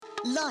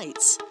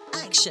Lights,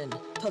 action,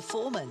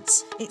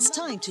 performance. It's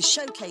time to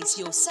showcase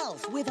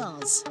yourself with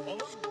us.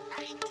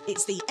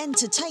 It's the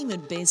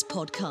Entertainment Biz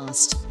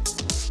Podcast.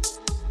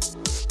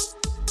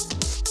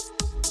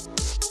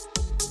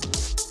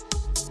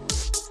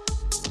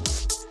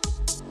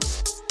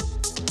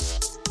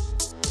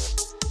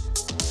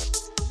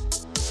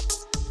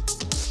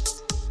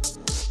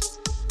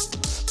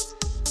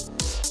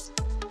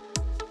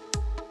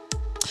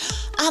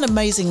 And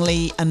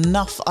amazingly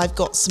enough, I've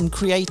got some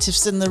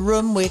creatives in the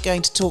room. We're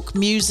going to talk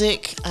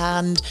music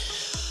and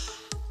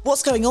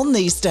what's going on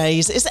these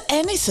days. Is there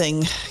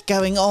anything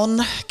going on,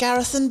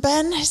 Gareth and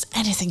Ben? Is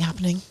anything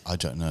happening? I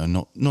don't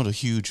know, not a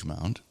huge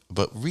amount,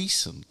 but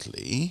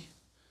recently,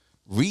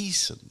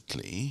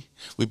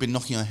 we've been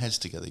knocking our heads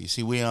together. You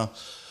see, we are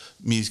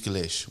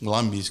musical-ish. Well,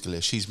 I'm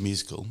musical-ish, he's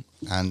musical,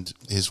 and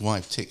his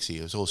wife, Tixie,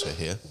 is also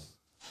here.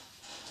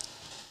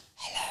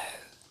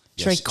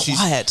 Very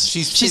quiet.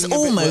 She's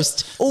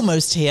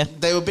almost here.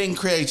 They were being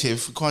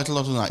creative for quite a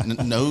lot of the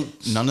night. No,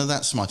 none of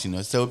that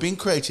smartiness. They were being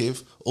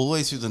creative all the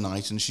way through the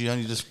night, and she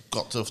only just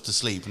got off to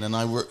sleep. And then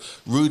I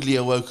rudely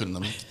awoken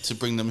them to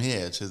bring them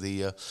here to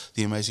the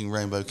amazing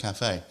Rainbow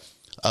Cafe.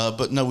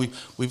 But no,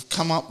 we've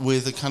come up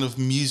with a kind of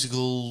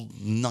musical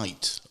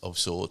night of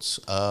sorts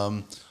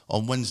on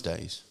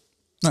Wednesdays.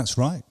 That's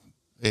right.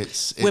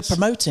 We're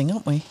promoting,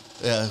 aren't we?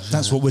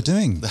 That's what we're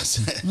doing.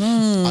 That's it.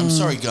 I'm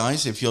sorry,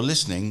 guys, if you're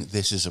listening,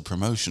 this is a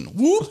promotion.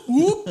 Whoop,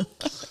 whoop.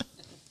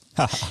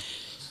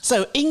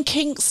 So in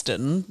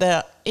Kingston,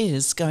 there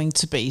is going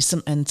to be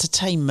some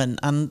entertainment,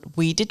 and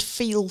we did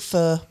feel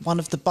for one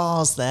of the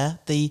bars there,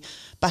 the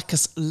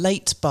Bacchus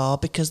Late Bar,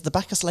 because the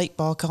Bacchus Late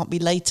Bar can't be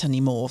late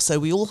anymore. So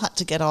we all had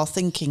to get our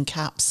thinking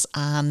caps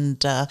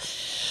and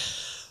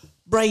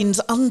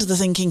brains under the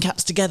thinking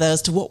caps together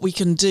as to what we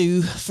can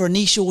do for a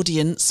niche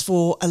audience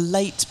for a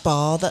late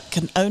bar that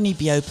can only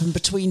be open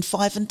between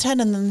 5 and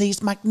 10. And then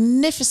these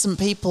magnificent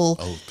people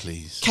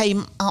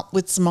came up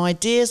with some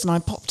ideas, and I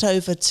popped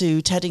over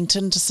to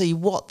Teddington to see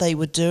what they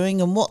were doing,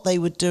 and what they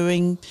were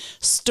doing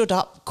stood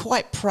up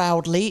quite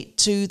proudly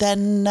to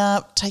then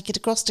take it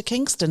across to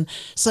Kingston.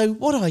 So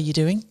what are you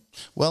doing?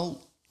 Well,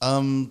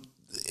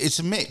 it's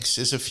a mix,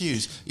 it's a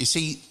fuse. You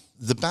see,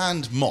 the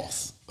band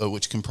Moth,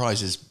 which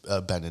comprises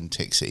Ben and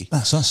Tixie.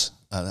 That's us.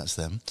 That's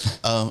them,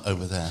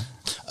 over there.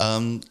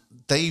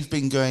 They've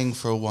been going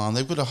for a while.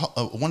 They've got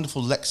a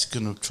wonderful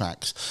lexicon of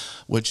tracks,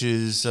 which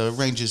is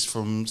ranges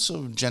from sort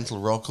of gentle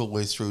rock all the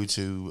way through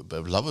to a bit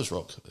of lovers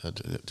rock,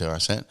 dare I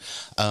say it,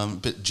 a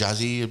bit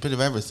jazzy, a bit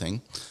of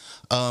everything.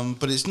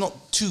 But it's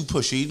not too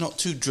pushy, not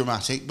too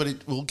dramatic, but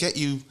it'll get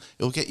you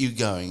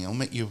going. It'll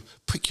make you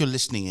prick your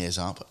listening ears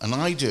up. And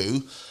I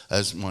do,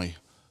 as my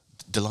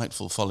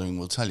delightful following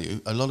will tell you,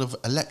 a lot of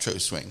electro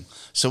swing.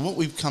 So what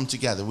we've come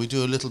together, we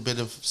do a little bit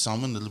of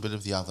some and a little bit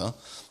of the other,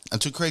 and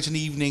to create an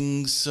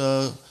evening's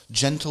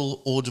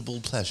gentle,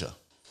 audible pleasure.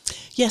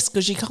 Yes,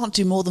 because you can't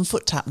do more than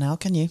foot tap now,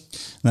 can you?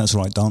 That's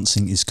right,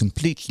 dancing is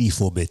completely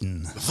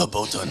forbidden.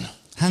 Verboten.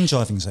 Hand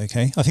driving's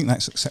okay. I think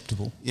that's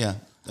acceptable. Yeah.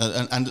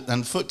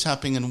 And foot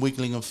tapping and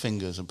wiggling of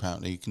fingers,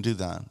 apparently. You can do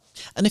that.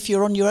 And if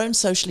you're on your own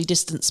socially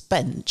distanced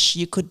bench,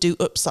 you could do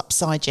ups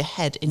upside your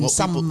head in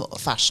some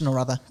fashion or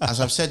other. As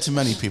I've said to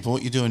many people,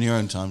 what you do in your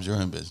own time is your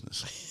own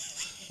business.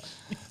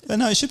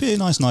 No, it should be a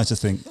nice night, I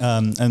think.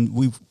 And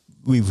we've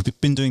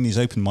been doing these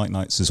open mic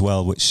nights as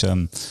well, which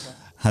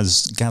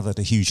has gathered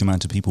a huge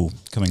amount of people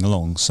coming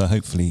along. So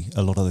hopefully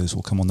a lot of those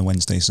will come on the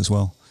Wednesdays as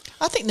well.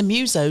 I think the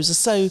musos are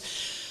so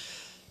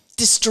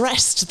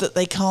distressed that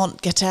they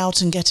can't get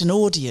out and get an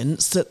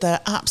audience, that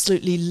they're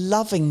absolutely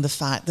loving the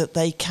fact that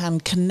they can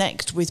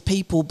connect with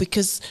people,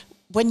 because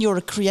when you're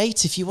a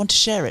creative, you want to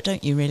share it,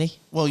 don't you, really?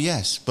 Well,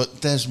 yes,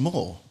 but there's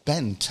more.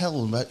 Ben, tell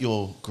them about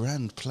your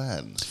grand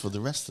plans for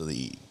the rest of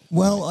the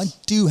Well, I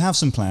do have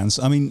some plans.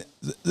 I mean,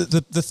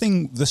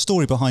 the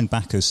story behind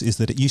Bacchus is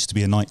that it used to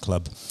be a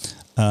nightclub.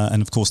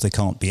 And of course, they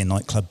can't be a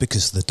nightclub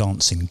because of the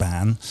dancing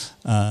ban.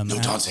 No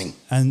dancing.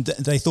 And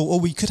they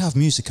thought, we could have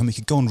music and we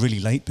could go on really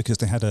late, because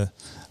they had a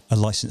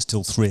license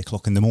till 3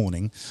 o'clock in the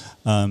morning.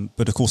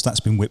 But of course, that's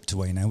been whipped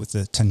away now with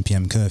the 10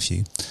 p.m.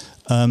 curfew.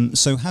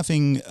 So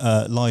having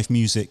live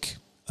music,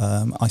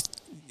 I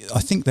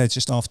think they're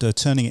just after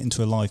turning it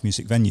into a live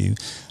music venue,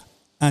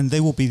 and they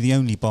will be the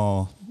only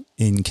bar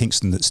in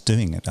Kingston that's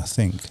doing it, I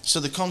think. So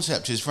the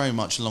concept is very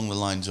much along the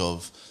lines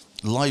of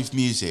live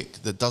music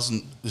that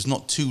is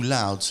not too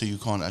loud, so you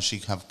can't actually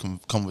have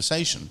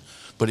conversation.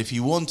 But if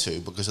you want to,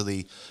 because of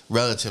the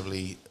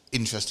relatively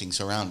interesting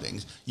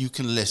surroundings, you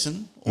can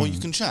listen or you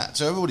can chat.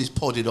 So everybody's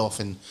podded off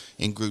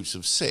in groups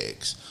of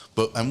 6,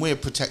 and we're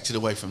protected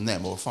away from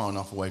them, or far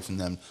enough away from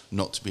them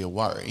not to be a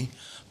worry.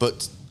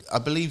 But I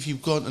believe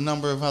you've got a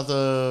number of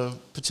other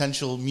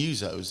potential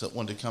musos that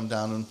want to come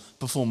down and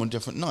perform on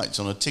different nights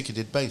on a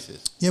ticketed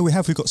basis. Yeah, we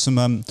have. We've got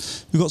some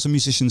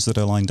musicians that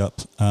are lined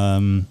up.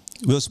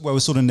 We're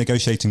sort of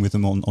negotiating with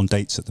them on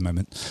dates at the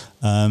moment.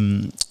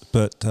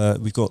 But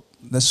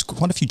there's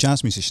quite a few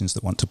jazz musicians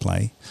that want to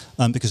play,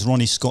 because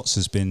Ronnie Scott's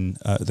has been,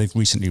 they've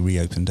recently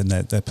reopened and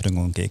they're putting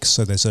on gigs.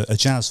 So there's a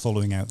jazz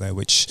following out there,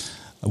 which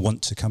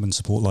want to come and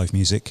support live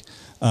music.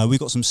 We've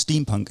got some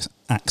steampunk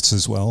acts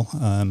as well,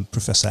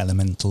 Professor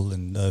Elemental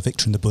and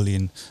Victor and the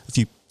Bullion,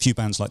 a few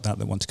bands like that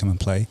want to come and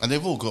play. And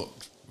they've all got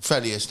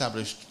fairly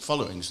established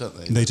followings, don't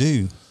they? They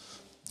do.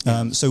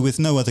 So with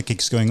no other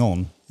gigs going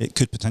on, it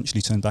could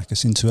potentially turn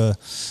Bacchus into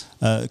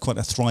quite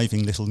a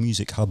thriving little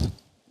music hub.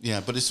 Yeah,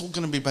 but it's all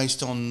going to be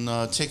based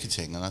on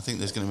ticketing, and I think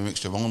there's going to be a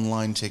mixture of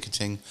online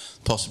ticketing,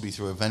 possibly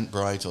through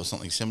Eventbrite or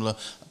something similar,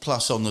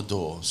 plus on the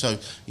door. So,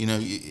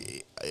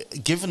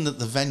 given that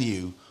the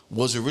venue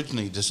was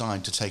originally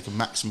designed to take a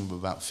maximum of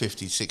about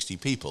 50, 60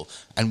 people,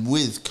 and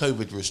with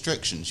COVID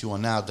restrictions, you are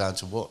now down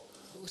to what?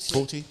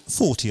 40?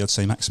 40, I'd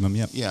say maximum,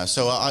 yeah. Yeah,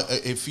 so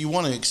if you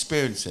want to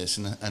experience this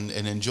and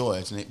enjoy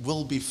it, and it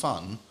will be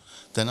fun,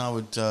 then I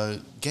would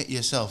get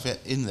yourself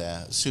in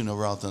there sooner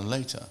rather than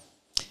later.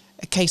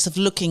 A case of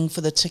looking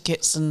for the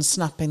tickets and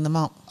snapping them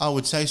up. I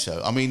would say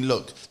so. I mean,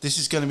 look, this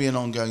is going to be an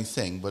ongoing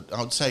thing, but I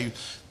would say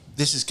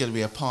this is going to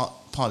be a part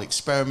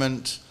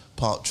experiment,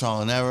 part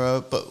trial and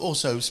error, but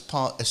also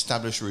part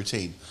established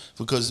routine.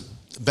 Because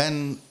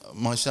Ben,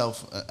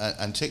 myself,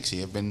 and Tixie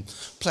have been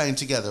playing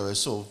together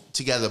as sort of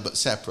together but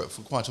separate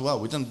for quite a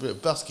while. We've done a bit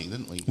of busking,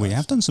 didn't we? We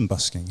have done some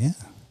busking, yeah.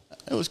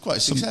 It was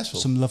quite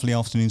successful. Some lovely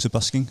afternoons of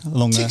busking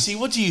along there. Tixie,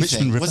 what do you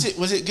think? River.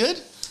 Was it good?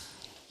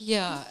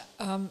 Yeah,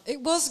 it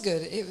was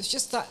good. It was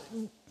just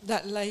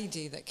that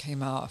lady that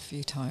came out a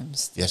few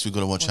times. Yes, we've got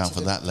to watch out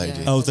for that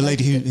lady. Yeah, Oh, the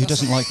lady who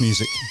doesn't like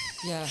music.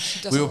 Yeah,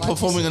 she doesn't We were like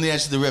performing music. on the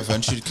edge of the river,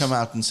 and she'd come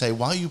out and say,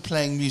 "Why are you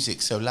playing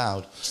music so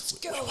loud?"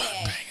 Just go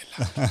away.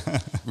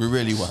 We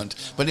really weren't.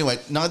 But anyway,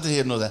 neither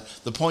here nor there.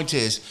 The point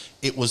is,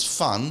 it was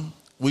fun.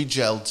 We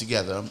gelled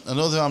together. And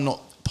although I'm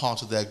not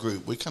part of their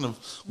group, we kind of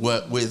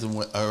work with and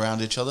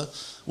around each other.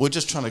 We're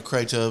just trying to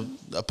create a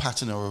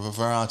pattern or a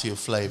variety of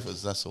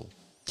flavours, that's all.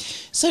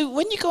 So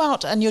when you go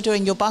out and you're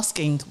doing your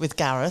busking with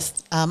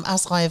Gareth,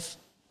 as I've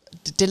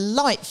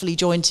delightfully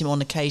joined him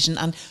on occasion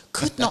and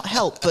could not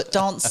help but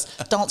dance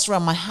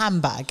around my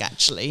handbag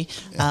actually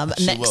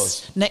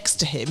next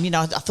to him.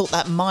 I thought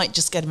that might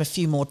just get him a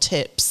few more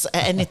tips,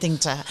 anything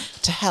to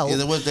help. Yeah,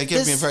 they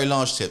gave me a very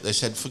large tip. They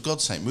said, for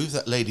God's sake, move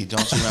that lady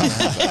dancing around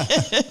the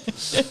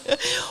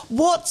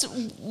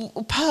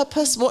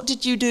handbag. What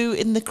did you do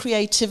in the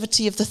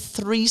creativity of the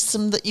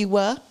threesome that you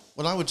were?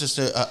 Well, I would just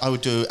add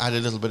a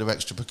little bit of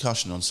extra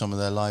percussion on some of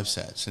their live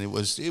sets, and it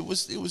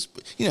was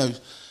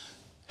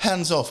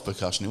hands-off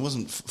percussion. It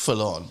wasn't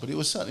full on, but it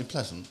was certainly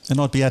pleasant.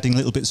 And I'd be adding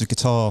little bits of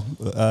guitar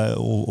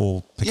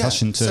or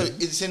percussion to so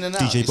it's in and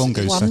out. DJ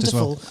Bongo's set as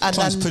well. Wonderful. And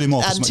Trying to put him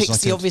off as and much as I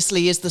Tixie could.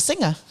 obviously is the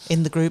singer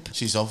in the group.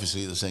 She's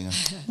obviously the singer.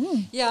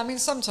 Yeah, I mean,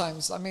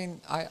 sometimes, I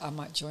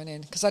might join in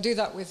because I do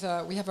that with.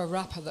 We have a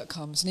rapper that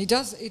comes, and he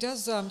does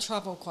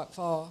travel quite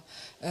far.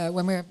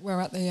 When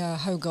we're at the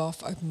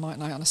Hogarth Open Mic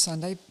Night on a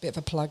Sunday, bit of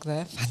a plug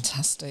there.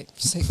 Fantastic.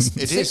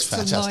 It is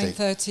fantastic.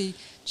 To 9:30,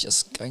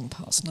 just going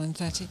past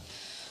 9:30.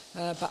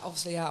 But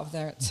obviously out of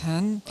there at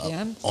 10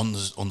 p.m. On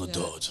the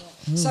dot.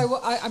 Yeah. So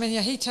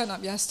he turned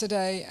up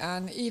yesterday,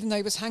 and even though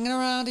he was hanging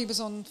around, he was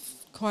on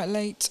quite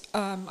late.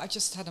 I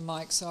just had a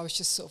mic, so I was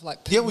just sort of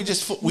like putting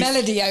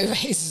melody over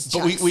his.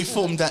 But we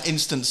formed that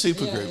instant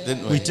supergroup,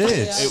 didn't we? We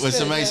did. It was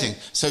amazing.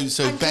 So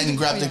And Ben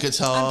grabbed the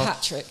guitar. And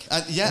Patrick.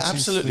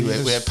 Absolutely.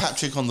 We had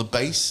Patrick on the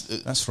bass.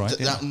 That's right,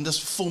 And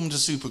just formed a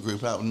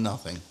supergroup out of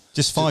nothing.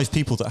 Just 5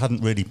 people that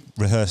hadn't really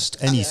rehearsed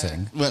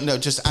anything. Well, no,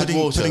 just add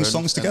water. Putting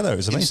songs together. It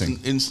was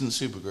amazing. Instant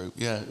supergroup.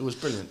 Yeah, it was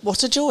brilliant.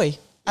 What a joy.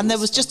 And there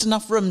was just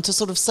enough room to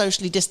sort of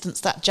socially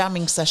distance that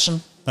jamming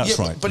session. That's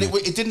right. But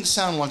it didn't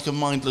sound like a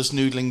mindless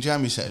noodling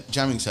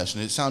jamming session.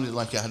 It sounded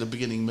like it had a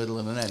beginning, middle,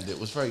 and an end. It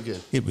was very good.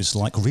 It was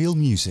like real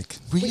music.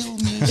 Real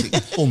music.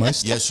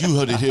 Almost. Yes, you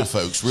heard it here,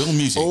 folks. Real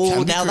music. Oh,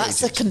 can be now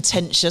that's a created.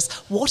 contentious.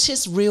 What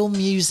is real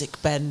music,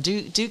 Ben?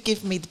 Do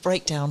give me the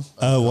breakdown.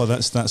 Oh well,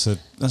 that's a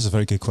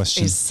very good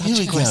question. Is such Here a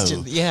we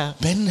question. go. Yeah.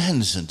 Ben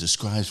Henderson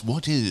describes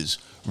what is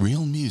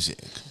real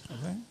music.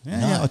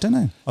 Yeah, I don't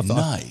know.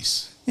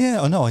 Nice.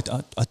 Yeah, I know.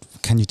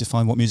 Can you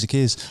define what music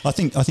is? I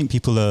think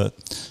people are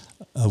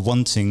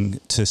wanting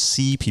to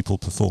see people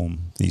perform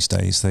these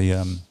days. They,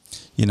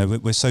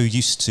 we're so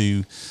used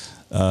to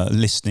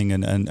listening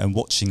and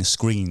watching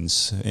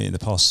screens in the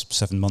past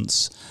 7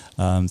 months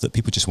that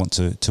people just want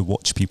to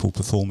watch people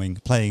performing,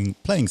 playing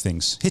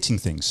things, hitting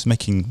things,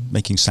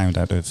 making sound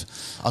out of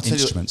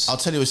instruments. I'll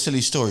tell you a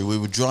silly story. We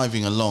were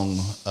driving along,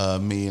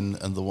 me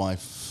and the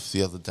wife,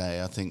 the other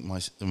day. I think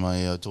my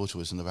daughter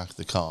was in the back of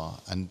the car,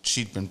 and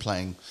she'd been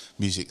playing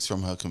music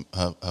from her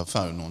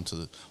phone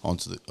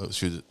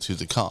through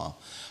the car,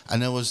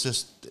 and there was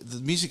just the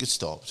music had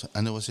stopped,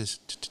 and there was this.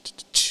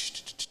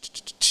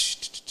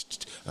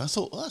 And I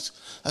thought, well,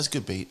 that's a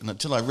good beat, and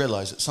until I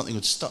realised that something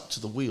had stuck to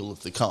the wheel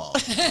of the car.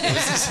 So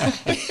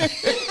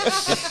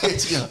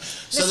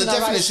Listen, the I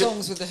write definition.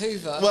 songs with the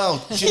Hoover.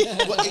 Well,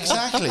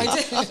 exactly.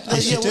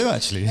 Yes, you do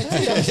actually.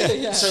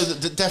 So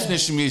the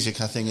definition of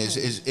music, I think,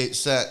 is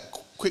it's that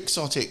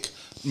quixotic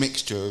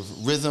mixture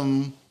of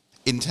rhythm,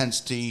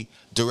 intensity,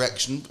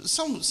 direction. But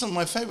some of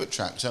my favourite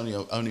tracks only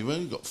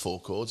got 4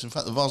 chords. In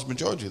fact, the vast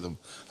majority of them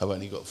have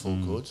only got 4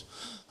 chords.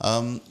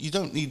 You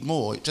don't need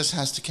more. It just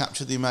has to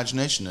capture the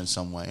imagination in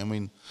some way. I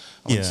mean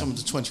some of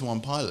the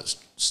 21 Pilots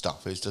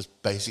stuff is just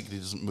basically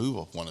doesn't move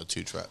off 1 or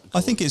 2 tracks.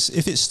 I think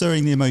if it's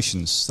stirring the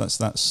emotions,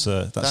 that's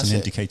an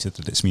indicator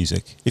that it's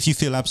music. If you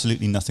feel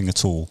absolutely nothing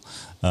at all,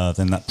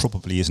 then that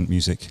probably isn't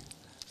music.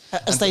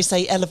 As they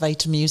say,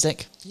 elevator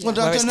music, where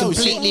it's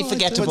completely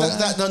forgettable.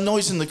 But that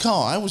noise in the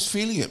car, I was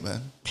feeling it,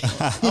 man.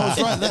 I was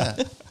right there.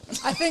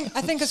 I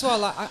think as well,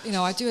 like,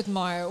 I do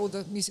admire all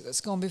the music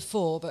that's gone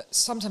before, but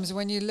sometimes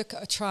when you look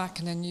at a track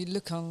and then you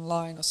look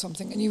online or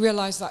something and you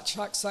realise that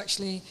track's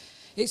actually,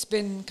 it's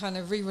been kind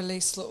of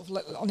re-released sort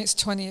of on its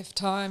 20th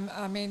time.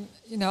 I mean,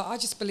 I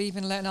just believe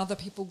in letting other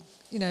people,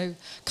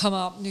 come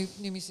up, new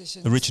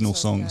musicians. Original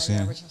songs,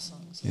 yeah. Original songs.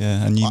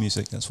 Yeah, and new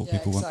music, that's what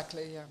people want.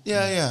 Exactly,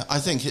 yeah. Yeah, I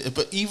think,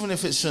 but even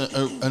if it's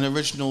an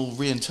original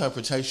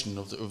reinterpretation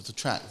of the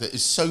track that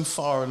is so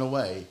far and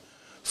away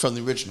from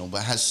the original,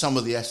 but has some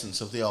of the essence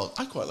of the old,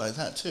 I quite like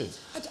that too.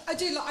 I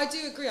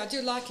do agree. I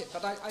do like it,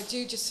 but I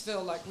do just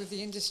feel like with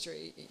the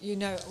industry, we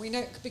know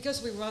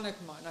because we run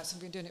open mic nights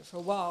and we've been doing it for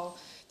a while.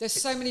 There's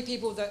so many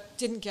people that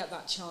didn't get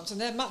that chance,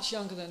 and they're much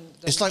younger than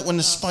it's like when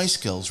the Spice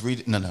Girls read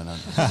it. No.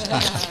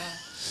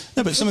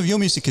 No, but some of your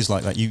music is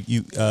like that.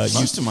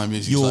 Most of my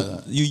music is like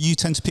that. You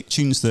tend to pick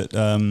tunes that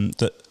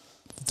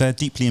they're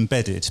deeply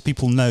embedded.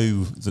 People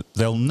know that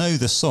they'll know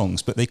the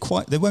songs, but they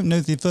won't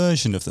know the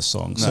version of the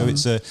song. No.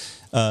 So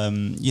it's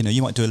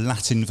you might do a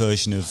Latin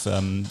version of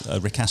a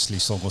Rick Astley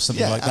song or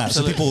something like that.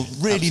 Absolutely. So people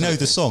really know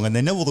the song and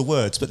they know all the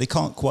words, but they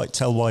can't quite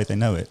tell why they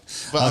know it.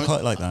 But I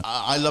quite like that.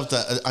 I love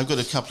that. I've got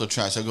a couple of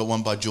tracks. I've got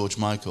one by George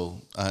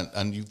Michael,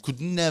 and you could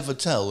never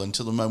tell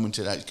until the moment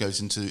it actually goes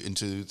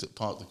into the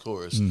part of the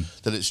chorus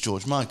that it's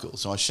George Michael.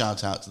 So I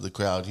shout out to the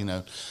crowd,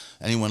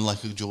 anyone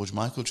like a George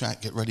Michael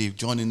track, get ready,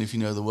 join in if you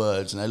know the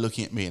words. And they're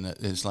looking at me and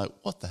it's like,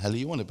 what the hell are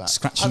you on about?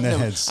 Scratching their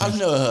heads. I've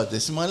never heard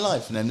this in my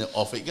life. And then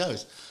off it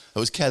goes. It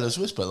was Careless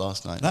Whisper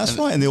last night. That's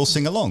right, and they all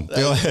sing along.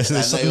 They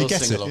suddenly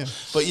get it.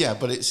 Yeah.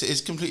 But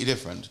it's completely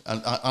different.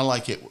 And I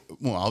like it,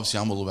 well, obviously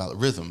I'm all about the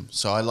rhythm,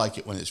 so I like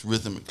it when it's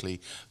rhythmically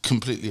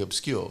completely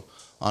obscure.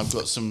 I've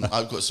got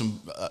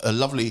a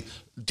lovely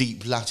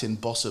deep Latin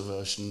bossa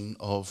version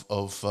of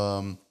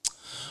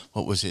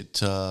what was it?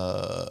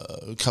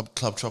 Club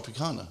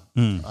Tropicana.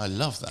 I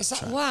love that. Is that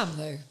track. Wham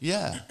though?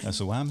 Yeah, that's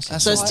a Wham.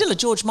 So it's still a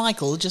George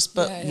Michael, just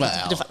but with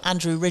a bit of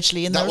Andrew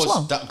Ridgeley in there as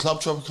well. That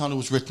Club Tropicana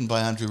was written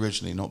by Andrew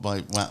Ridgeley, not by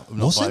Wham.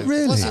 Was it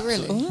really?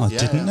 I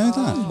didn't know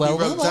that. He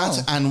wrote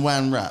that and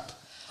Wham Rap.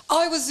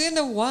 I was in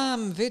a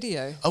Wham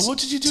video. Oh, what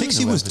did you do?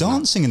 Tixie was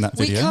dancing in that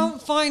video. We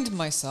can't find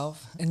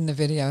myself in the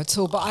video at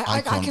all, but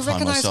I can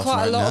recognise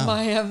quite a lot of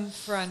my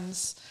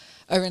friends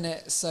are in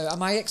it. So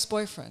my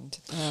ex-boyfriend.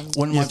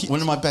 One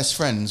of my best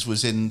friends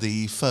was in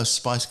the first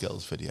Spice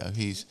Girls video.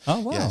 He's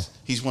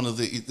he's one of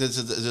the.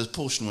 There's a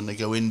portion when they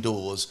go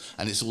indoors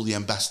and it's all the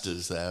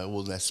ambassadors there,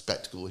 all their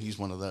spectacle. He's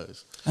one of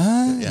those.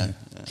 Yeah.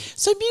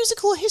 So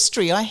musical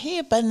history. I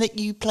hear, Ben, that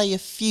you play a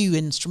few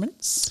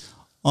instruments.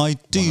 I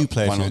do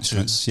play a few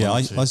instruments. Yeah,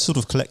 I sort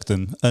of collect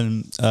them,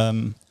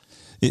 and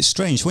it's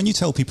strange when you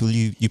tell people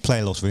you play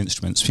a lot of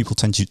instruments. People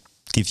tend to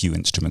give you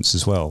instruments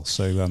as well.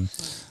 So.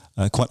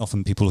 Quite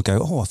often people will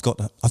go, I've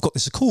got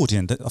this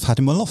accordion that I've had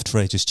in my loft for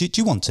ages. Do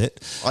you want it?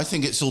 I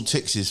think it's all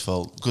Tixie's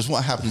fault, because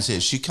what happens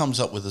is she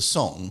comes up with a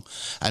song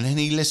and then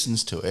he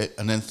listens to it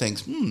and then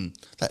thinks,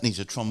 that needs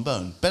a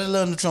trombone. Better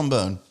learn the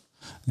trombone.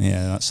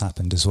 Yeah, that's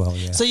happened as well,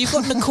 yeah. So you've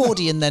got an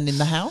accordion then in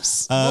the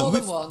house? More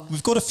than one.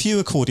 We've got a few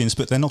accordions,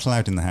 but they're not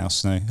allowed in the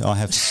house, no. I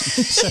have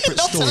separate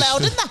not stores. Not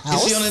allowed in the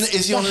house?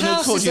 Is he on an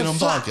accordion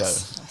embargo?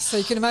 So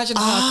you can imagine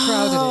how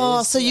crowded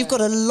it is. So you've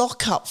got a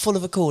lock-up full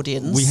of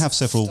accordions. We have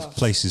several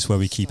places where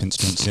we keep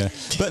instruments, yeah.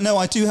 But no,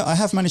 I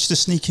have managed to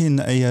sneak in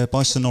a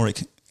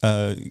bisonoric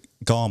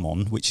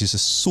Garmon, which is a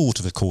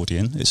sort of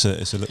accordion. It's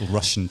a little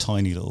Russian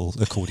tiny little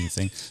accordion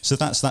thing. So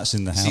that's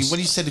in the house. See, when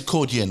you said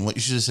accordion, what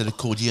you should have said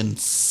accordion.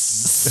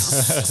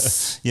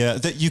 Yeah,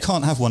 you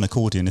can't have one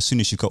accordion. As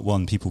soon as you've got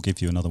one, people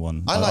give you another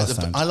one. I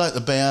like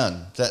the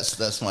bayan.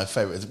 That's my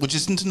favourite, which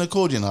isn't an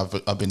accordion.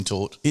 I've been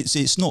taught.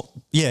 It's not.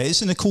 Yeah,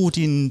 it's an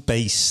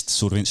accordion-based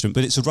sort of instrument,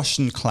 but it's a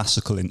Russian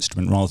classical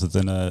instrument rather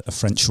than a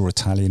French or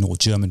Italian or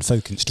German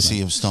folk instrument. See,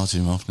 you've started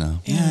him off now.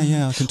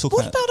 Yeah, I can talk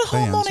about. What about a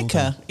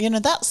harmonica?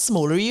 That's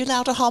smaller. Are you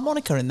allowed a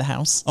harmonica in the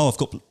house? Oh, I've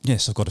got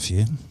a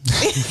few.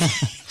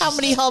 How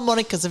many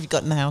harmonicas have you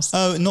got in the house?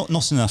 Oh,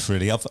 not enough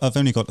really. I've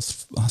only got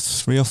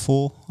 3 or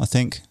 4, I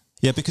think.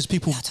 Yeah, because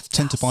people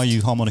tend to buy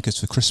you harmonicas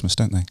for Christmas,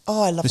 don't they?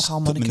 Oh, I love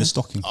harmonicas. Put them in the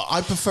stocking.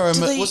 I prefer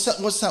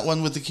what's that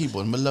one with the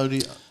keyboard?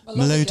 Melodian or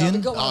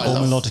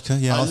Melodica?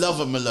 Yeah, I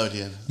love a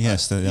Melodian.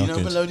 Yes, they are good. You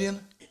know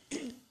Melodian?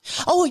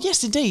 Oh,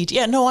 yes, indeed.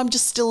 Yeah, no, I'm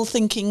just still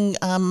thinking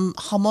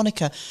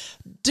harmonica.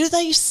 Do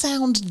they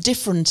sound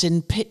different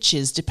in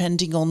pitches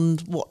depending on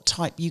what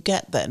type you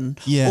get then?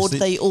 Yes.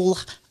 Or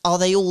are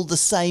they all the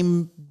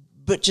same,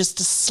 but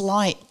just a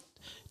slight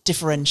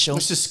differential.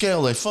 It's the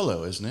scale they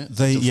follow, isn't it?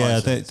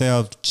 They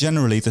are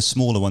generally, the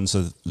smaller ones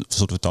are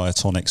sort of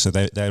diatonic, so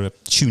they're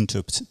tuned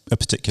to a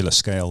particular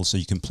scale, so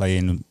you can play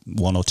in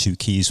one or two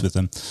keys with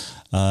them.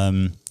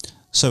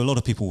 So a lot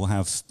of people will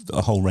have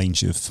a whole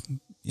range of,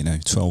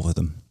 12 of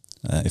them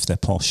if they're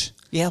posh.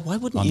 Yeah, why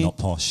wouldn't I'm you? not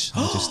posh.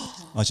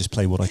 I just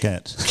play what I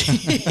get.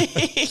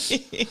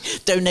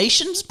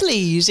 Donations,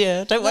 please.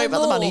 Yeah, don't worry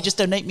about the money. Just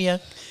donate me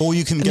a. Or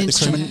you can an get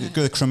instrument.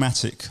 the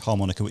chromatic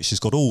harmonica, which has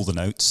got all the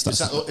notes. Is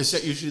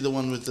that usually the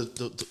one with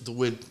the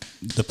weird...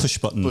 The push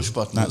button. Push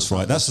button. That's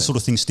right. That's the sort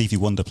of thing Stevie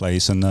Wonder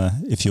plays. And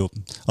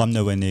I'm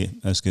nowhere near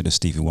as good as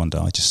Stevie Wonder.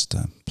 I just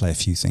play a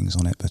few things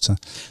on it. But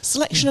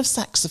Selection of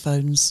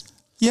saxophones.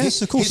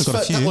 yes, of course, I've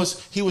got a few.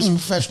 He was a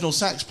professional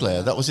sax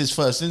player. That was his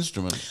first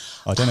instrument.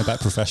 I don't know about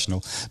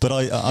professional, but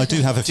I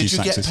do have a few Did you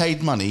saxes. get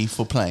paid money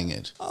for playing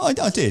it? I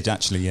did,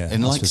 actually, yeah.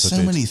 And I like suppose I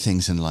so did. many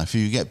things in life, if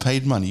you get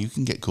paid money, you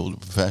can get called a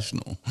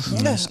professional.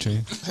 That's true.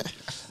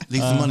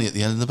 Leave the money at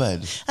the end of the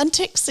bed. And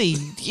Tixie,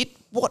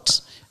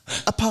 what,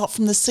 apart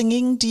from the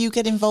singing, do you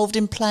get involved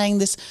in playing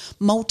this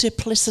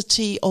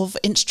multiplicity of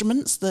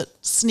instruments that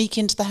sneak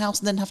into the house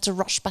and then have to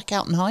rush back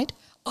out and hide?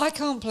 I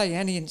can't play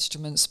any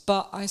instruments,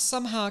 but I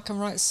somehow can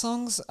write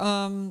songs.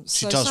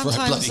 She does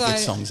write bloody good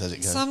songs as it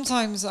goes.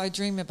 Sometimes I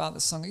dream about the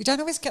song. You don't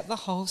always get the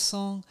whole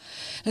song,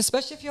 and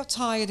especially if you're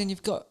tired and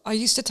you've got. I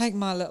used to take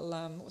my little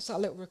what's that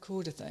little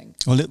recorder thing?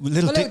 Well,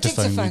 little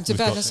dictaphone. To we've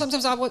bed, got. and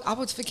sometimes I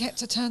would forget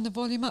to turn the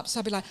volume up, so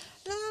I'd be like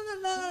la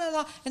la la la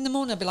la. In the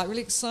morning, I'd be like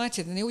really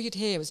excited, and all you'd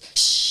hear was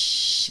shh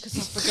because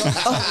I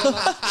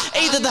forgot.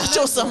 Either that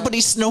or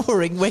somebody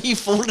snoring where you've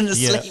fallen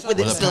asleep with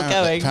it still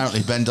going.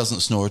 Apparently Ben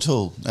doesn't snore at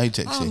all. Hey,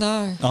 Tixie. Oh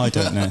no. I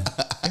don't know.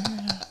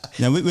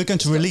 Now, we're going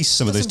to release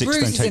some of those got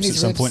some dictaphone bruises in tapes at his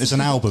some ribs. point as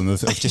an album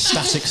of just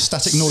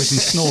static noise and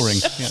snoring.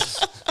 Yeah.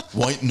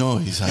 White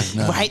noise, I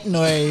know. White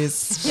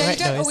noise. Yeah, White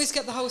you don't noise. always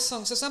get the whole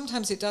song, so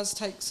sometimes it does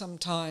take some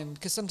time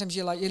because sometimes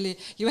you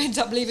end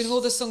up leaving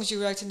all the songs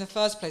you wrote in the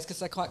first place because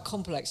they're quite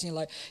complex, and you're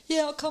like,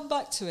 yeah, I'll come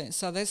back to it.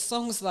 So there's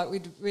songs like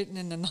we'd written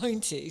in the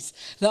 90s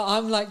that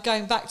I'm like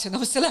going back to, and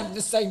I'm still having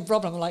the same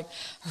problem. I'm like,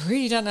 I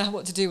really don't know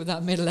what to do with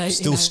that middle eight.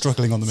 Still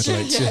struggling on the middle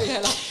eights.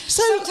 Yeah. Like,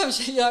 So-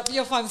 sometimes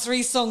you'll find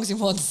 3 songs in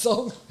one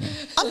song.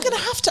 I'm going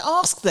to have to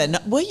ask then,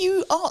 were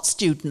you art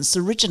students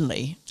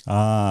originally?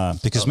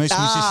 Because most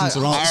musicians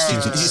are art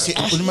students.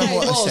 Remember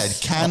what I Yeah, it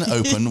said? Can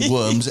open,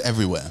 worms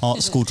everywhere.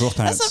 Art school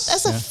dropouts.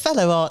 As a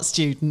fellow art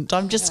student,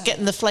 I'm just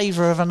getting the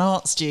flavour of an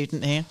art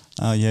student here.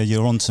 Oh, yeah,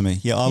 you're on to me.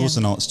 Yeah, I was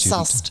Yeah. an art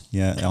student. Sussed.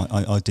 Yeah,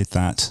 I did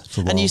that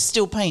for a while. And you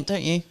still paint,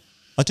 don't you?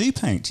 I do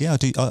paint, yeah.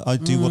 I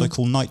do what I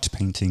call night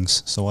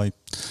paintings. So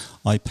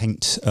I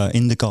paint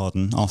in the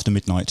garden after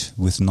midnight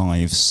with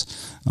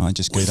knives. I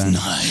just go down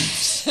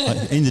Knives.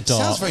 in the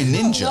dark. Sounds very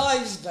ninja.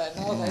 Knives, Ben,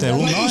 aren't they? They're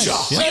all Ninja.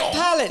 knives. Yeah. They're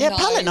palette Yeah,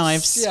 knives. palette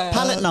knives. Yeah.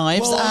 Palette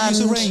knives. Well, I use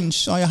a and,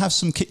 range. I have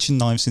some kitchen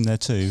knives in there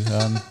too.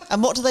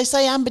 and what do they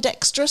say?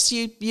 Ambidextrous?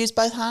 You use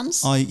both hands?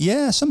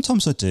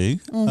 Sometimes I do.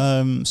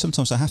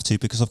 Sometimes I have to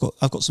because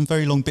I've got some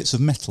very long bits of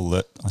metal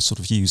that I sort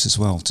of use as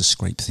well to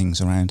scrape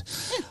things around.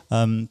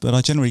 But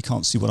I generally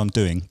can't see what I'm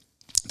doing.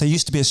 There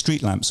used to be a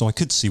street lamp, so I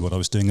could see what I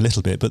was doing a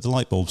little bit, but the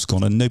light bulb's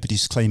gone and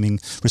nobody's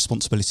claiming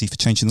responsibility for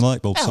changing the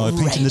light bulb, so I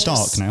paint in the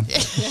dark now.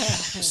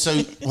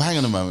 So, hang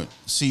on a moment.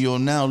 So you're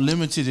now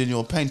limited in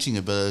your painting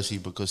ability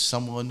because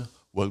someone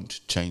won't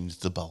change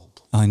the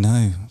bulb. I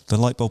know. The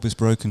light bulb is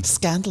broken.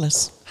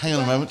 Scandalous. Hang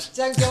on a moment.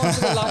 Don't go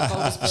onto the light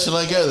bulbs. Shall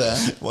I go there?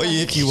 What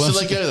you want?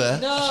 Shall I go there?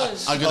 No.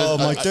 I'm Oh,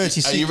 my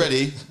dirty Are you secret.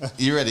 ready? Are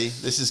you ready?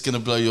 This is going to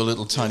blow your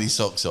little tiny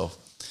socks off.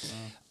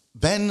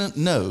 Ben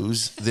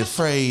knows the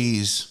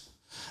phrase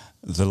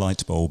The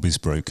light bulb is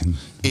broken.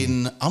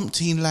 in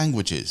umpteen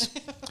languages.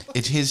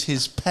 It is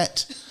his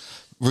pet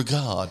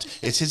regard.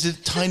 It is a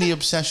tiny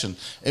obsession.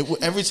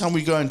 Every time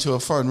we go into a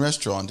foreign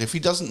restaurant, if he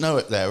doesn't know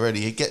it there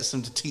already, it gets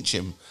them to teach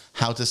him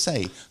how to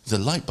say the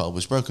light bulb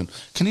was broken.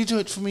 Can you do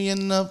it for me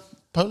in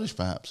Polish,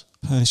 perhaps?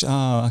 Polish.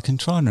 I can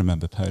try and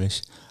remember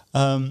Polish.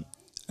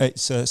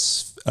 It's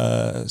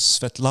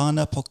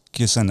Svetlana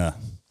Pokiesena.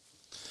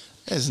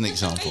 There's an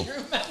example.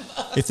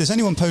 If there's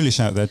anyone Polish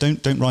out there,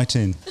 don't write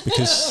in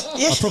because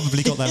I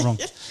probably got that wrong.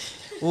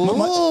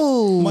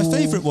 My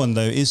favourite one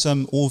though is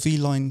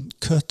Orviline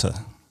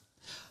Kurta,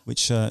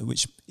 which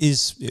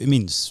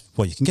means,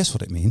 well, you can guess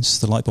what it means.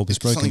 The light bulb is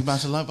broken. Something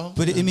about a light bulb?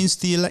 But it means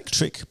the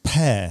electric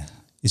pair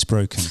is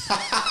broken.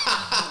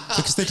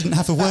 Because they didn't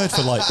have a word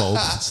for light bulb,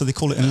 so they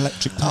call it an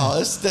electric pair. Oh,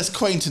 that's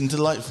quaint and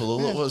delightful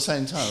all at the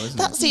same time, isn't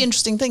That's the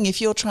interesting thing. If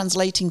you're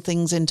translating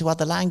things into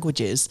other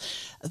languages,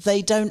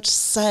 they don't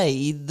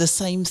say the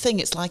same thing.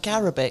 It's like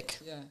Arabic.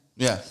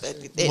 Yeah.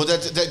 it? Yeah.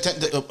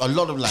 Well, a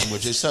lot of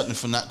languages, certainly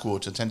from that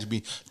quarter, tend to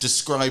be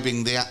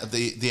describing the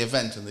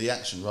event and the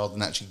action rather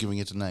than actually giving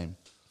it a name.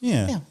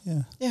 Yeah.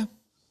 Yeah.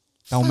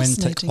 Almentek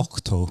Fascinating.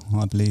 octo,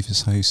 I believe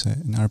is how you say it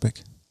in Arabic.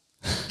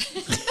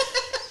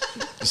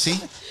 You see?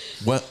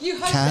 Well, You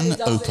hope can that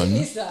it does, open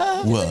it is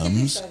that.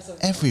 worms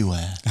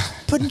everywhere.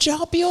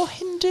 Punjabi or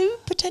Hindu,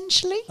 potentially?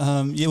 potentially?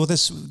 Yeah, well,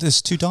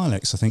 there's two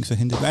dialects, I think, for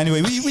Hindi. But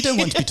anyway, we don't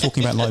want to be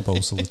talking about light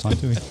bulbs all the time,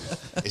 do we?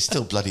 It's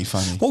still bloody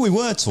funny. What we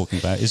were talking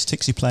about is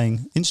Tixie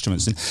playing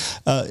instruments.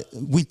 And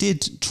we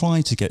did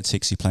try to get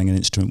Tixie playing an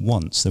instrument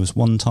once. There was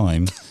one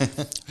time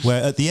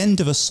where at the end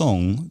of a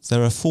song,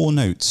 there are 4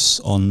 notes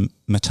on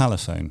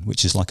metallophone,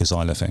 which is like a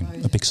xylophone,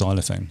 a big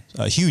xylophone,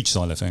 a huge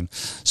xylophone.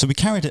 So we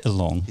carried it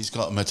along. He's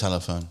got a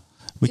metallophone.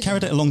 We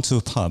carried it along to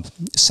a pub,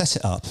 set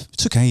it up. It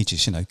took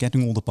ages,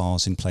 getting all the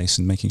bars in place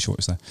and making sure it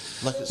was there.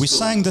 Like we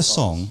sang the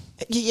song,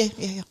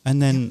 Yeah. and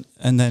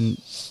then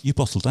you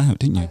bottled out,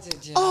 didn't you? I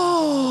did,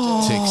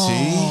 yeah.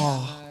 Tixie.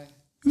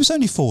 It was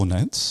only 4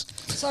 notes.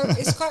 So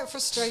it's quite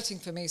frustrating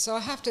for me. So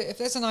I have to, if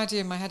there's an idea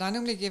in my head, I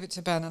normally give it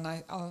to Ben and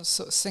I'll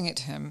sort of sing it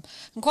to him.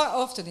 And quite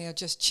often he'll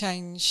just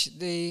change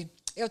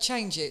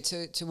it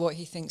to what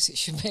he thinks it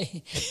should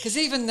be. Because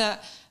even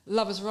that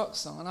Lovers Rock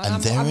song.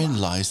 And therein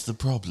lies the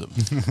problem.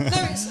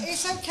 No,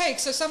 it's okay.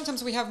 So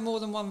sometimes we have more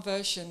than one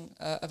version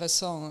of a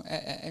song,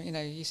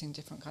 using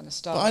different kind of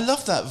styles. But I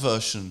love that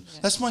version. Yeah.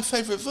 That's my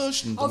favourite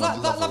version. Oh,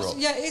 that Rock.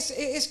 Yeah, it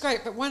is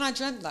great. But when I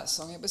dreamt that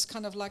song, it was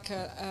kind of like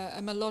a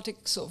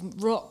melodic sort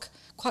of rock,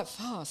 quite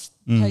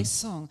fast-paced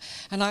song.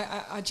 And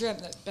I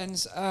dreamt that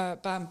Ben's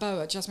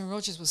Bamboa, Jasmine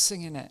Rogers, was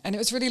singing it. And it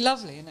was really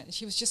lovely. And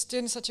she was just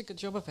doing such a good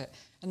job of it.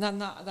 And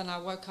then I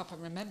woke up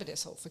and remembered it.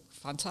 So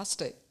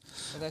fantastic.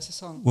 So there's a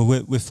song. Well,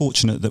 we're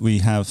fortunate that we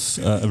have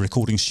a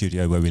recording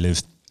studio where we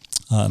live.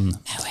 Nowhere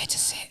to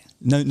sit.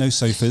 No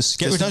sofas.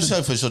 There's no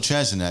sofas or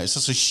chairs in there. It's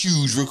just a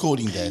huge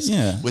recording desk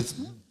with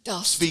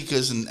dust,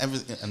 speakers and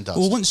everything, and dust.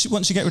 Well,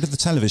 once you get rid of the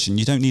television,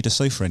 you don't need a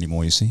sofa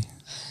anymore, you see.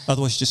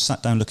 Otherwise, you just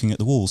sat down looking at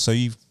the wall. So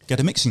you get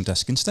a mixing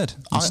desk instead.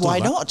 Why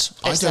not?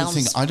 I don't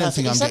think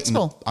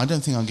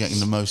I'm getting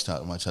the most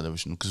out of my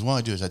television, because what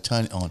I do is I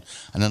turn it on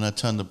and then I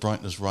turn the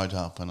brightness right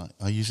up and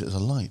I use it as a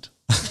light.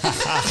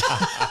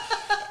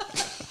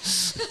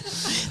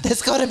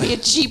 There's got to be a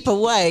cheaper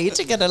way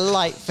to get a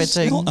light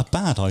fitting. It's not a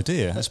bad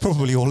idea. It's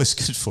probably all it's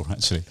good for,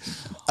 actually.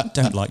 I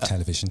don't like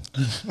television.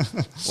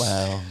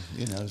 Well,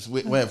 it's a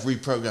way of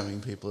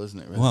reprogramming people, isn't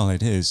it? Really? Well,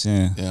 it is,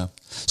 yeah. Yeah.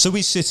 So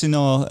we sit in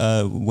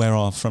our where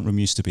our front room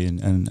used to be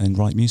and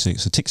write music.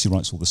 So Tixie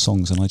writes all the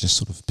songs, and I just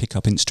sort of pick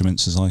up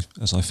instruments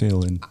as I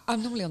feel. And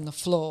I'm normally on the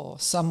floor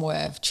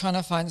somewhere trying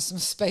to find some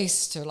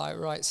space to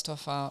write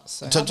stuff out.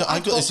 So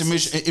I've got this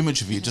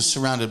image of you just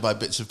surrounded by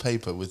bits of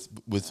paper with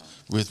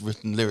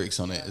written lyrics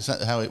on it. Is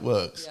that how it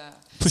works? Yeah.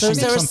 pushing So is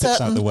there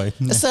trumpets out of the way.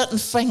 a certain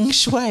feng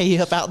shui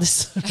about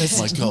this? Oh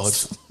my God.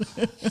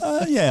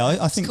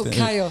 I think It's called that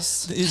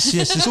chaos.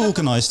 It's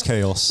organised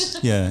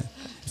chaos. Yeah.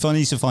 If I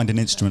need to find an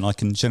instrument, I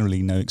can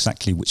generally know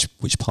exactly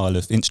which pile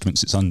of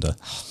instruments it's under.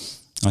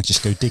 I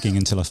just go digging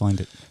until I find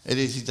it. It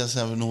is. He does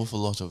have an awful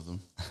lot of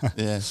them.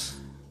 Yeah.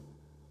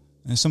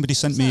 Somebody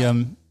sent me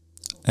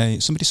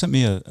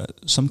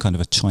some kind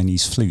of a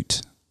Chinese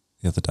flute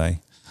the other day,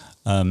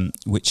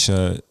 which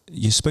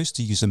you're supposed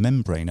to use a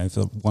membrane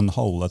over one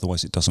hole,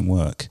 otherwise it doesn't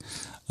work.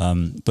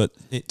 But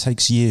it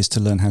takes years to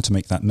learn how to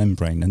make that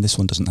membrane, and this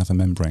one doesn't have a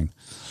membrane.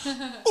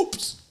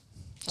 Oops.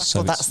 So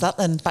Well, that's that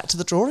then. Back to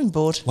the drawing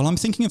board. Well, I'm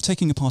thinking of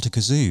taking apart a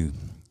kazoo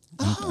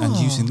and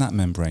using that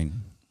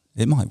membrane.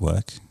 It might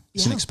work.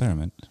 It's an Yeah.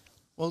 experiment.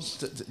 Well,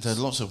 there are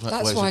lots of ways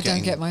That's of why I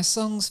getting... don't get my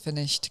songs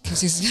finished,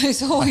 because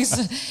he's always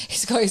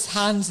he's got his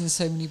hands in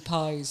so many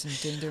pies and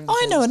doing different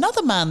I know things.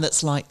 another man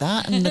that's like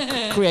that in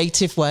a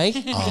creative way.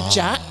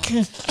 Jack.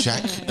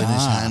 Jack and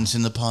his hands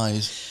in the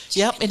pies.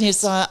 Yep, in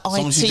his As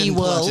long as he IT didn't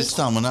pull out world. his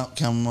thumb and out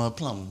come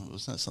plum.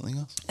 Was that something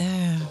else?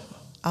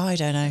 I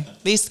don't know.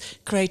 These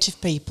creative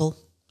people.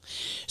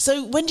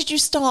 So when did you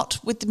start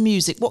with the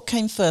music? What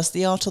came first,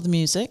 the art or the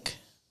music?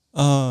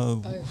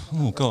 Oh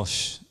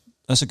gosh,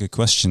 that's a good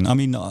question. I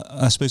mean,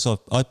 I suppose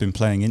I've been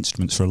playing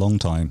instruments for a long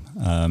time.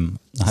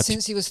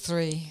 Since he was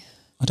 3.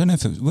 I don't know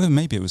if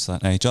maybe it was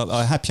that age.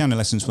 I had piano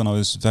lessons when I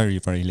was very,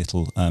 very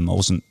little. I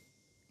wasn't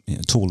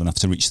tall enough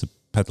to reach the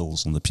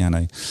pedals on the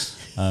piano.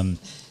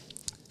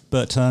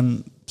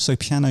 So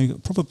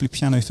probably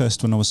piano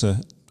first when I was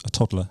a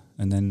toddler,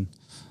 and then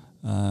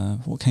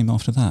what came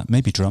after that?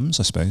 Maybe drums,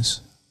 I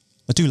suppose.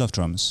 I do love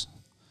drums.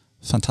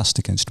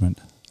 Fantastic instrument.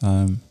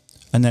 And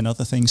then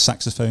other things,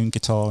 saxophone,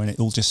 guitar, and it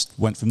all just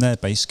went from there,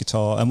 bass,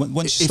 guitar. And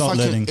once you start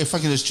learning... If I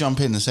can just jump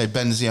in and say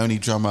Ben's the only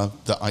drummer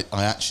that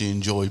I actually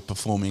enjoy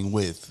performing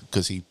with,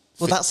 because he...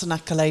 Well, that's an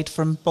accolade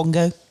from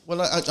Bongo.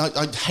 Well,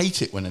 I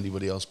hate it when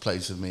anybody else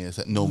plays with me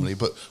normally,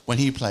 but when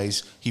he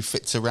plays, he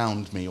fits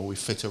around me, or we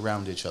fit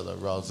around each other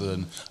rather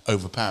than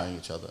overpowering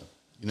each other.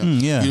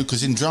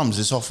 Because in drums,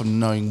 it's often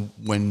knowing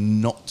when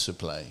not to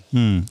play.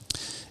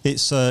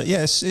 It's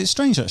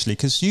strange actually,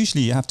 because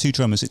usually you have two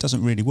drummers, it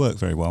doesn't really work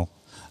very well.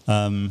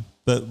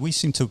 But we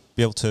seem to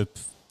be able to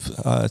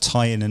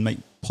tie in and make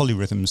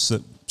polyrhythms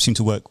that seem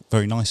to work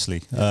very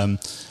nicely. And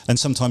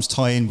sometimes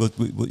tie in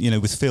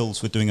with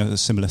fills. We're doing a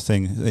similar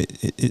thing.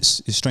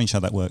 It's strange how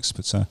that works,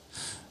 but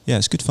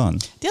it's good fun.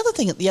 The other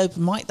thing at the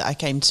open mic that I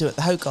came to at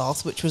the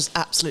Hogarth, which was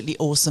absolutely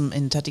awesome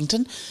in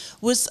Teddington,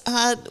 was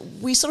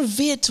we sort of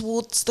veered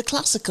towards the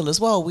classical as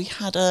well. We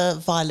had a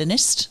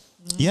violinist,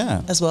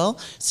 Yeah. as well.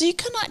 So you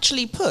can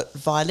actually put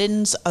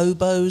violins,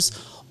 oboes,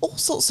 all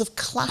sorts of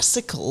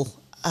classical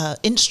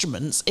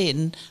instruments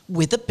in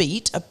with a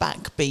beat, a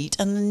backbeat,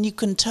 and then you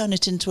can turn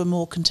it into a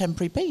more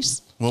contemporary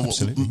piece. Well,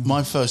 Absolutely.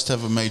 my first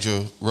ever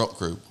major rock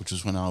group, which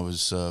was when I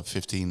was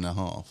 15 and a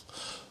half,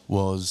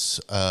 was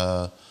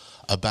a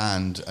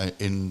band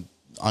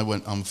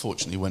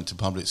unfortunately went to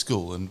public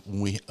school, and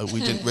we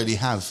didn't really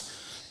have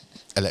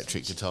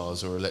electric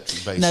guitars or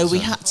electric basses. No, we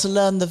had to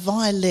learn the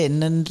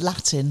violin and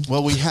Latin.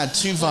 Well, we had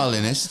 2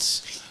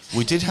 violinists,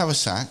 we did have a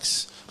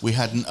sax, we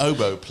had an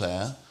oboe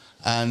player,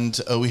 and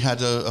we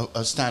had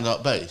a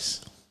stand-up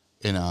bass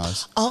in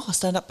ours. Oh,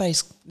 stand-up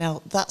bass.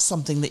 Now, that's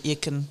something that you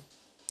can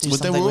do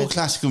But they something were all with.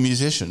 classical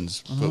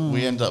musicians, but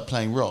we ended up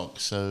playing rock,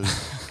 so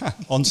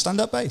On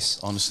stand-up bass.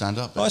 on a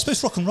stand-up Oh, I bass.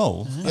 suppose rock and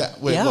roll. Yeah,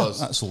 well, Yeah. it was.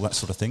 That's all that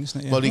sort of thing,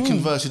 isn't it? Yeah. Well, he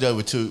converted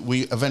over to.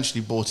 We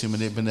eventually bought him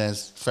an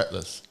Ibanez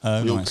fretless.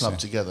 Oh, we all nice, clubbed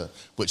yeah. together,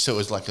 which so it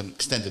was like an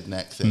extended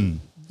neck thing.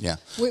 Yeah.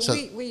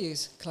 We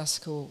use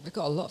classical. We've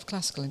got a lot of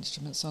classical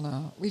instruments on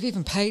our. We've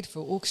even paid for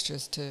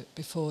orchestras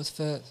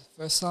for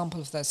a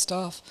sample of their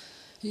stuff.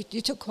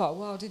 You took quite a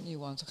while, didn't you?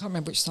 Once I can't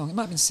remember which song. It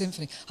might have been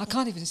symphony. I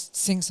can't even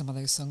sing some of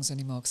those songs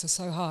anymore because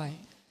they're so high.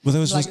 Well,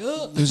 there was Like,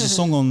 there was a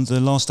song on the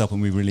last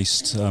album we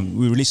released.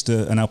 We released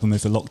an album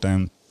over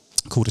lockdown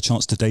called "A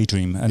Chance to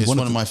Daydream," and it's one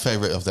of the- my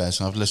favourite of theirs,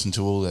 and I've listened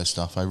to all their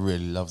stuff. I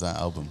really love that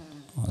album.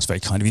 Oh, that's very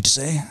kind of you to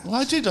say. Well,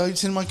 I did.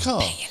 It's in my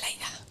car.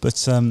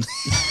 But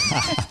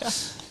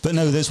but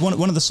no, there's one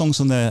of the songs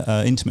on there,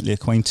 "Intimately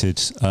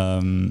Acquainted."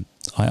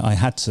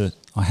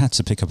 I had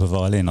to pick up a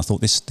violin. I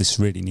thought this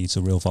really needs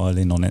a real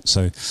violin on it.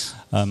 So,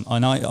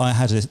 and I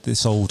had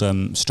this old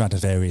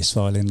Stradivarius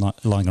violin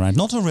lying around,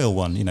 not a real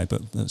one,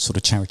 but a sort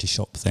of charity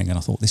shop thing. And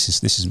I thought this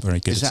isn't very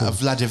good Is at that all. a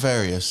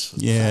Vladivarius?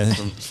 Yeah.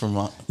 From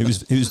It was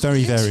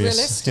very It's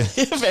various.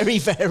 realistic. Very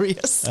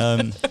various.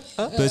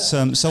 But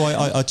so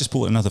I just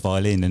bought another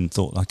violin and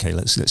thought, okay,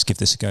 let's give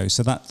this a go.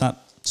 So that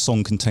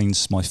song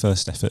contains my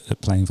first effort at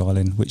playing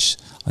violin, which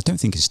I don't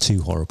think is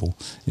too horrible.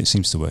 It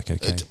seems to work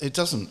okay. It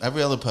doesn't.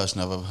 Every other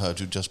person I've ever heard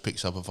who just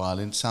picks up a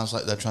violin sounds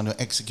like they're trying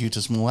to execute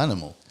a small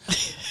animal.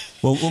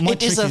 Well, my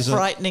It is trick a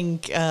frightening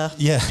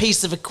Yeah.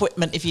 piece of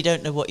equipment if you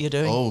don't know what you're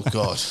doing. Oh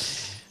God.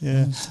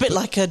 yeah. It's a bit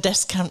like a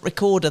descant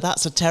recorder.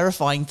 That's a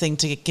terrifying thing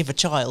to give a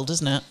child,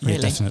 isn't it? Really?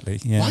 Yeah, definitely.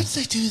 Yeah. Why do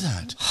they do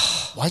that?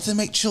 Why do they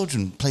make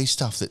children play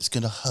stuff that's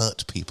going to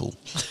hurt people?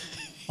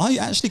 I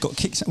actually got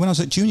kicked when I was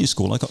at junior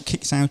school. I got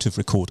kicked out of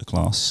recorder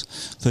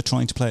class for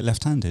trying to play it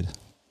left-handed.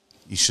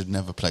 You should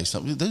never play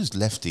stuff. Those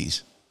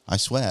lefties, I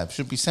swear,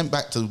 should be sent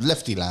back to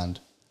lefty land.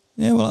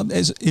 Yeah, well,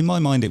 in my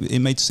mind, it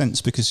made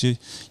sense because your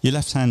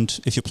left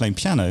hand, if you're playing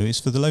piano, is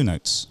for the low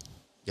notes.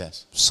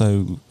 Yes.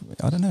 So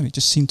I don't know. It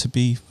just seemed to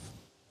be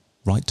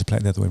right to play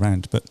it the other way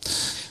around. But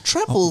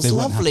Treble's they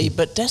weren't lovely, happy.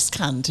 but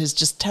descant is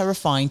just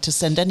terrifying to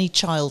send any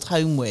child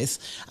home with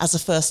as a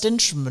first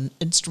instrument.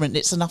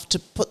 It's enough to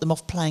put them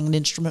off playing an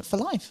instrument for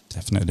life.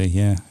 Definitely,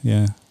 yeah.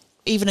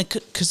 Even a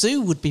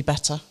kazoo would be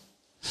better.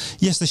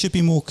 Yes, there should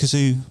be more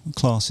kazoo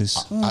classes.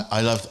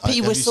 I love. Have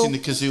you whistle. seen the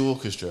kazoo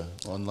orchestra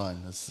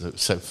online? That's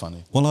so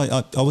funny. Well,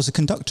 I was a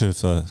conductor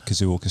of a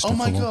kazoo orchestra. Oh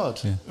my for a while.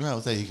 God! Yeah. Well,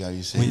 there you go.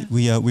 You see.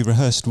 We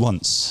rehearsed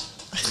once.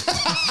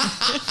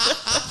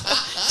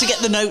 To get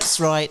the notes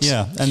right.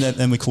 Yeah, and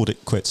then we called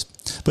it quits.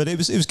 But it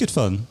was good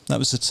fun. That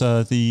was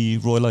at the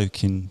Royal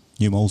Oak in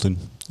New Malden.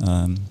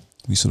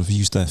 We sort of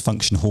used their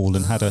function hall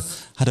and had a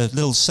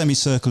little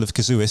semicircle of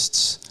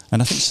kazooists.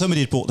 And I think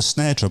somebody had brought the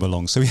snare drum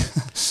along, so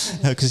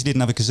because he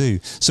didn't have a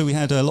kazoo. So we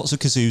had lots of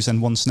kazoos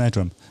and one snare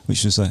drum,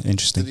 which was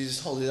interesting. Did he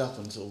just hold it up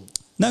until?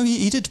 No,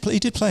 he did play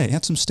it. He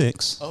had some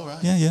sticks. Oh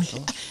right. Yeah.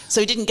 So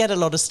he didn't get a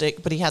lot of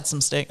stick, but he had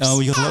some sticks. Oh,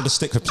 we got a lot of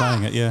stick for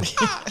playing it. Yeah.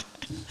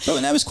 But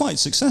that was quite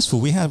successful.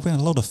 We had a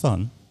lot of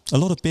fun. A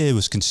lot of beer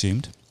was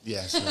consumed.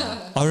 Yes.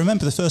 Yeah. I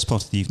remember the first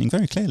part of the evening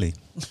very clearly.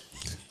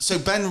 So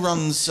Ben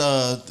runs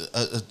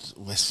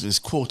this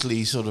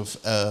quarterly sort of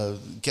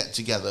get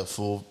together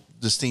for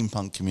the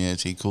steampunk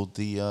community called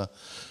the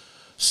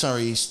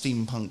Surrey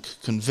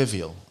Steampunk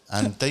Convivial,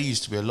 and they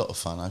used to be a lot of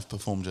fun. I've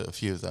performed at a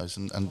few of those,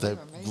 and they're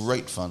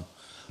great fun.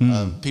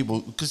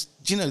 People, because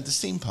the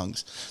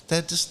steampunks,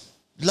 they're just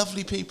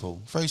lovely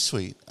people, very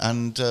sweet,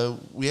 and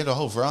we had a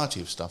whole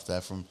variety of stuff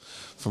there from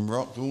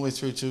rock all the way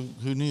through to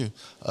who knew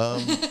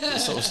the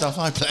sort of stuff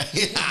I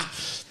play.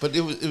 But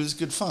it was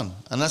good fun,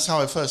 and that's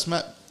how I first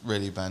met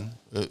really Ben,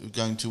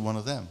 going to one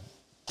of them.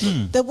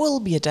 There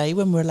will be a day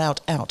when we're allowed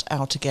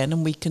out again,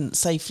 and we can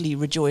safely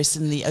rejoice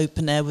in the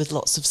open air with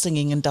lots of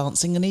singing and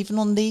dancing, and even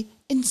on the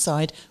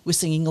inside we're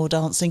singing or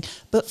dancing.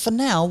 But for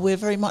now, we're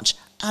very much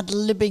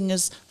ad-libbing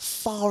as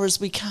far as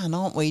we can,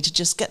 aren't we, to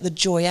just get the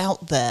joy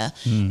out there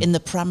in the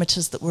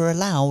parameters that we're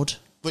allowed.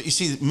 But you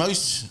see,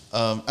 most,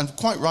 and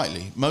quite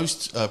rightly,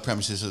 most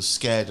premises are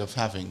scared of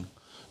having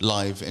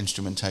live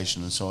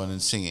instrumentation and so on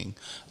and singing.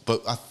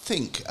 But I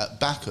think at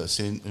Bacchus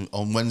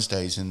on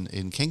Wednesdays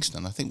in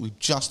Kingston, I think we've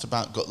just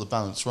about got the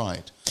balance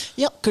right.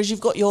 Yep, because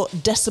you've got your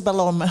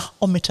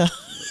decibelometer.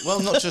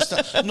 Well, not just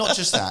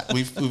that.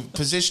 We've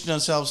positioned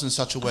ourselves in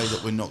such a way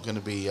that we're not going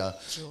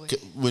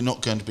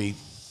to be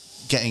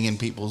getting in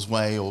people's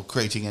way or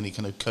creating any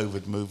kind of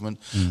COVID movement.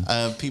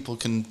 People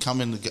can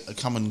come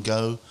and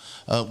go.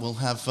 We'll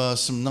have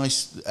some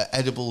nice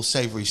edible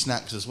savoury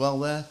snacks as well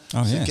there.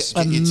 Oh, yes.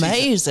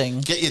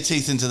 Amazing. Get your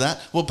teeth into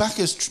that. Well,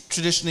 Bacchus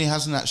traditionally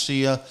hasn't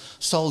actually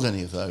sold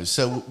any of those,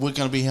 so we're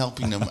going to be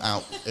helping them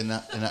out in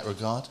that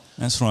regard.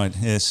 That's right.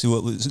 Yes.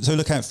 So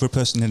look out for a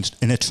person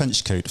in a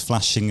trench coat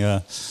flashing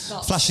the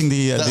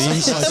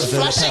insides of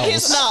their Flashing lapels.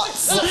 his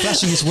nuts.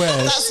 Flashing his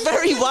wares. That's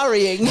very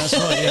worrying. That's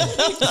right. Yeah.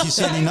 If you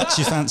see any nuts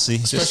you fancy,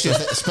 Especially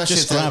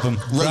just if grab they're them.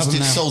 Grab roasted 'em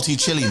now. salty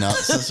chili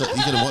nuts. That's what, you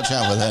got to watch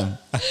out with them.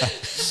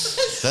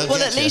 They'll Well,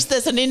 get at you. least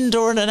there's an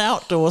indoor and an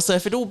outdoor, so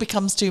if it all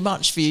becomes too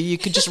much for you, you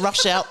could just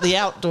rush out the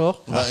outdoor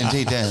Well,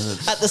 indeed, yeah.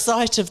 at the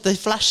sight of the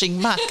flashing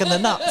mac and the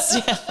nuts.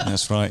 Yeah.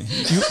 That's right.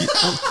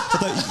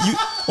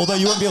 Although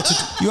you won't be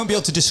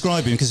able to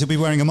describe him because he'll be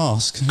wearing a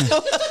mask.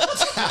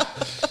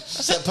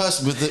 It's that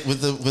person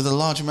with a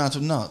large amount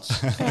of nuts.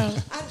 And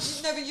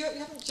no, but you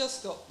haven't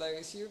just got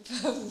those.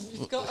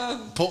 You've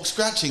got Pork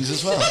scratchings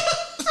as well.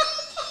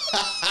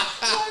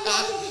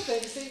 other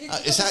things. So you can Is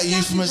put that a snappy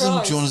euphemism?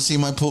 fries. Do you want to see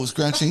my pork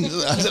scratching?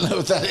 I don't know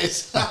what that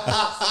is.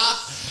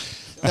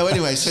 No,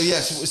 anyway, so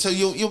yes, so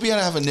you'll be able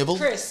to have a nibble.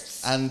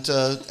 Crisps. And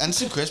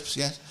some crisps,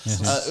 yes.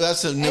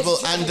 That's a nibble.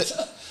 And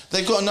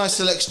they've got a nice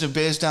selection of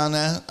beers down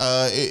there.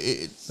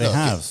 They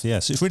have,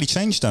 yes. It's really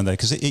changed down there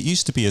because it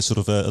used to be a sort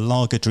of a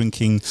lager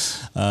drinking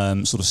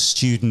sort of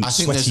student I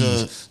think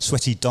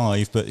sweaty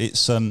dive, but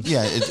it's dive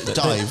is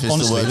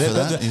the word for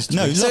that.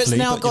 No, So it's lovely,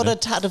 now but, got a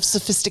tad of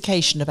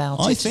sophistication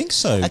about it. I think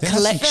so. A They have some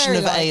collection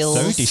of very ales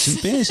very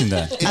decent beers in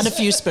there. and a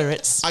few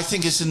spirits. I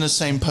think it's in the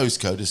same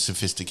postcode as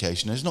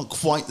sophistication. It's not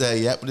quite there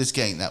yet, but it's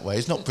getting that way.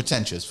 It's not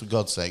pretentious, for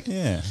God's sake.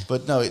 Yeah.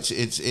 But no,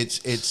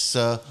 it's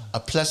a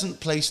pleasant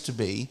place to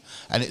be,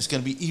 and it's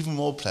going to be even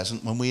more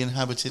pleasant when we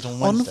inhabit it on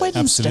Wednesday. On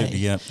Wednesday. Absolutely,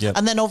 yeah.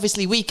 And then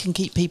obviously we can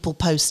keep people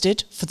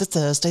posted for the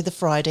Thursday, the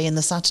Friday and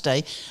the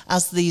Saturday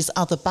as these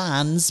other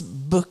bands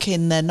book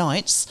in their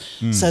nights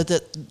so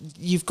that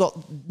you've got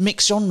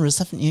mixed genres,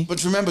 haven't you?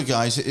 But remember,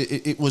 guys,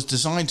 it was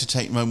designed to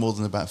take no more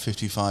than about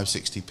 55,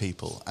 60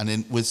 people.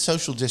 And with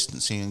social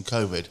distancing and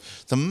COVID,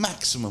 the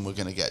maximum we're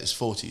going to get is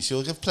 40. So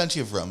you'll have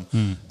plenty of room.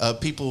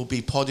 People will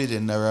be podded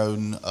in their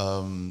own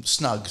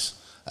snugs,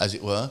 as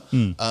it were.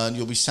 And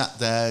you'll be sat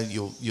there,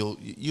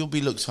 you'll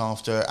be looked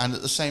after. And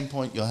at the same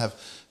point, you'll have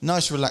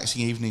nice,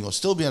 relaxing evening. You'll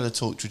still be able to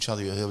talk to each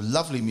other. You'll hear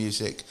lovely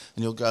music.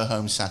 And you'll go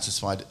home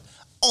satisfied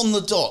on the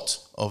dot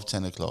of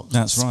 10 o'clock.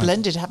 That's right.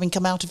 Splendid, having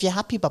come out of your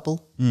happy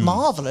bubble.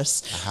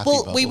 Marvellous. happy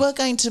Well, we bubble. were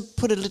going to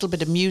put a little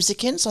bit of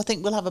music in, so I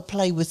think we'll have a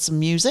play with some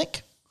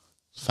music.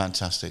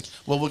 Fantastic.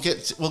 Well, we'll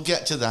get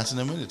to that in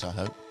a minute, I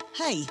hope.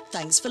 Hey,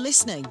 thanks for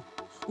listening.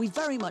 We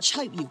very much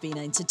hope you've been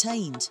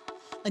entertained.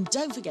 And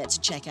don't forget to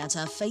check out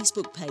our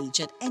Facebook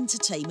page at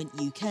Entertainment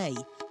UK.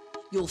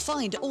 You'll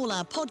find all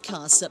our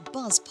podcasts at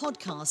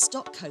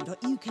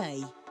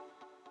buzzpodcast.co.uk.